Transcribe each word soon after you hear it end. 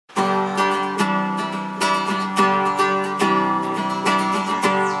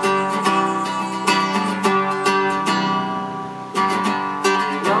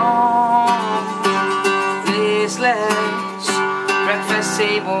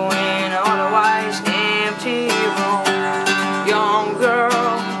in an otherwise empty room. Young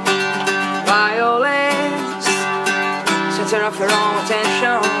girl, violence, center of her own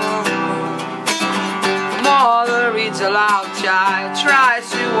attention. Mother reads aloud, child tries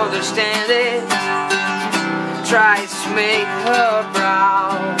to understand it, tries to make her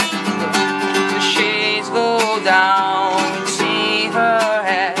proud. The shades go down, see her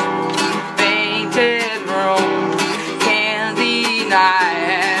head, painted room, can't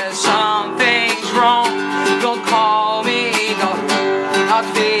deny something's wrong. Don't call me, not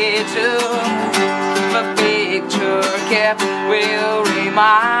fit to the picture kept will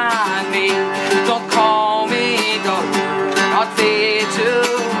remind me. Don't call me, not fit to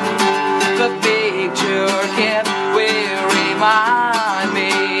the picture kept will remind me.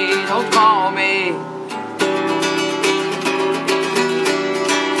 Don't call me.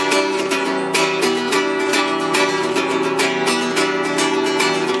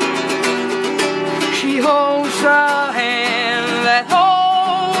 She holds a hand that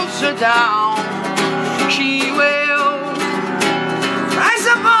holds her down. She will rise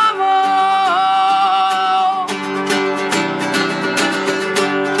above all.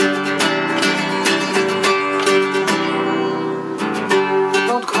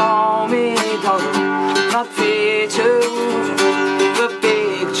 Don't call me, not fit to the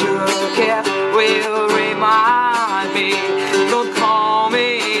picture kept will remind me. Don't call me,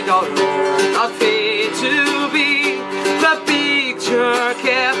 not fit to be the picture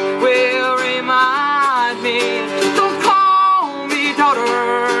kept will remind me. Don't call me,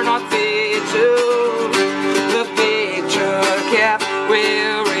 daughter, not fit to the picture kept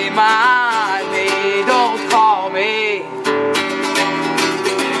will remind me. Don't call me.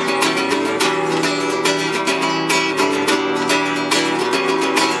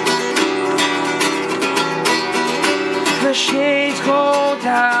 The shades go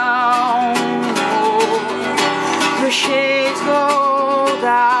down, oh, the shades go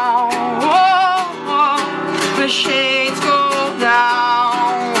down, oh, oh, the shades go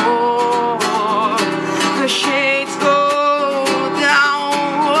down, oh, the shades go down,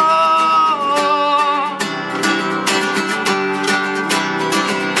 oh.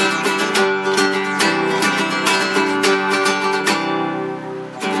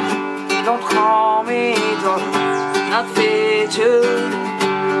 Don't call me, not fit to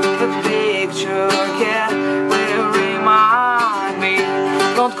the picture kept will remind me.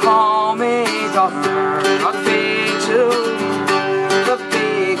 Don't call me, daughter, not fit to the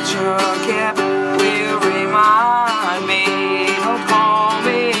picture kept will remind me. Don't call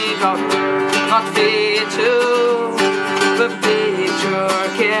me, daughter, not fit to